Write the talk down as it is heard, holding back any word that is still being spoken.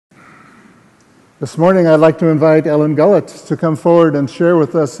This morning, I'd like to invite Ellen Gullett to come forward and share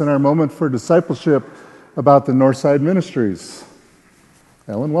with us in our moment for discipleship about the Northside Ministries.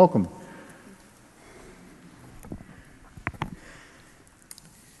 Ellen, welcome.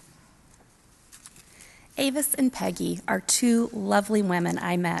 Avis and Peggy are two lovely women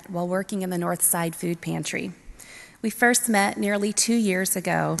I met while working in the Northside Food Pantry. We first met nearly 2 years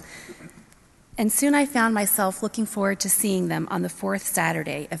ago, and soon I found myself looking forward to seeing them on the fourth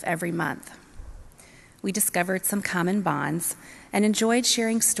Saturday of every month. We discovered some common bonds and enjoyed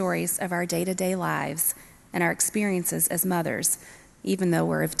sharing stories of our day-to-day lives and our experiences as mothers, even though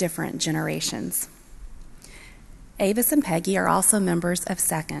we're of different generations. Avis and Peggy are also members of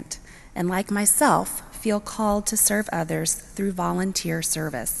Second, and like myself, feel called to serve others through volunteer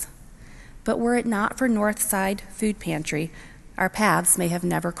service. But were it not for Northside Food Pantry, our paths may have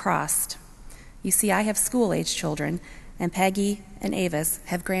never crossed. You see, I have school-age children, and Peggy and Avis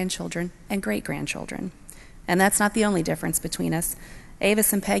have grandchildren and great-grandchildren. And that's not the only difference between us.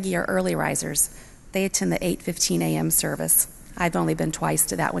 Avis and Peggy are early risers. They attend the 8:15 a.m. service. I've only been twice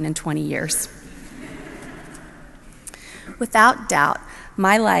to that one in 20 years. Without doubt,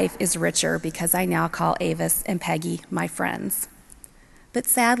 my life is richer because I now call Avis and Peggy my friends. But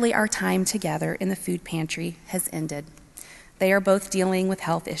sadly, our time together in the food pantry has ended. They are both dealing with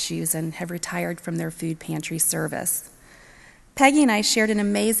health issues and have retired from their food pantry service. Peggy and I shared an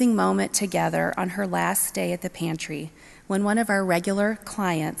amazing moment together on her last day at the pantry when one of our regular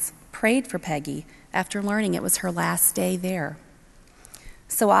clients prayed for Peggy after learning it was her last day there.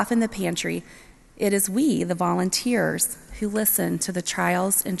 So often in the pantry, it is we, the volunteers, who listen to the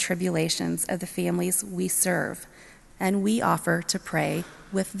trials and tribulations of the families we serve, and we offer to pray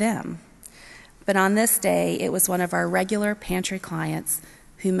with them. But on this day, it was one of our regular pantry clients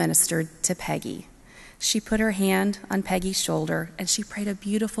who ministered to Peggy. She put her hand on Peggy's shoulder, and she prayed a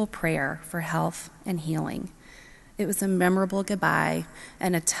beautiful prayer for health and healing. It was a memorable goodbye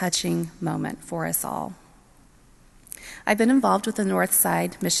and a touching moment for us all. I've been involved with the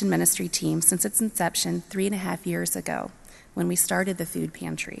Northside Mission Ministry team since its inception 3.5 years ago, when we started the food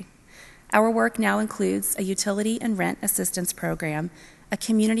pantry. Our work now includes a utility and rent assistance program, a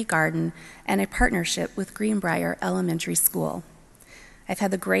community garden, and a partnership with Greenbrier Elementary School. I've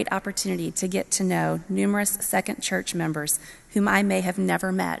had the great opportunity to get to know numerous Second Church members whom I may have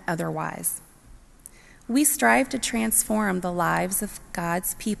never met otherwise. We strive to transform the lives of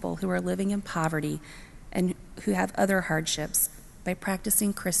God's people who are living in poverty and who have other hardships by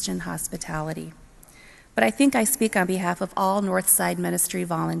practicing Christian hospitality. But I think I speak on behalf of all Northside Ministry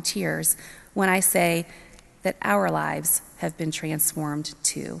volunteers when I say that our lives have been transformed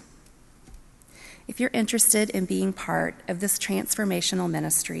too. If you're interested in being part of this transformational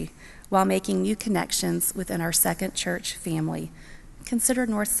ministry while making new connections within our Second Church family, consider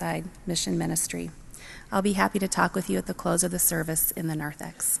Northside Mission Ministry. I'll be happy to talk with you at the close of the service in the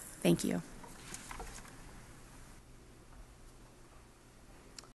narthex. Thank you.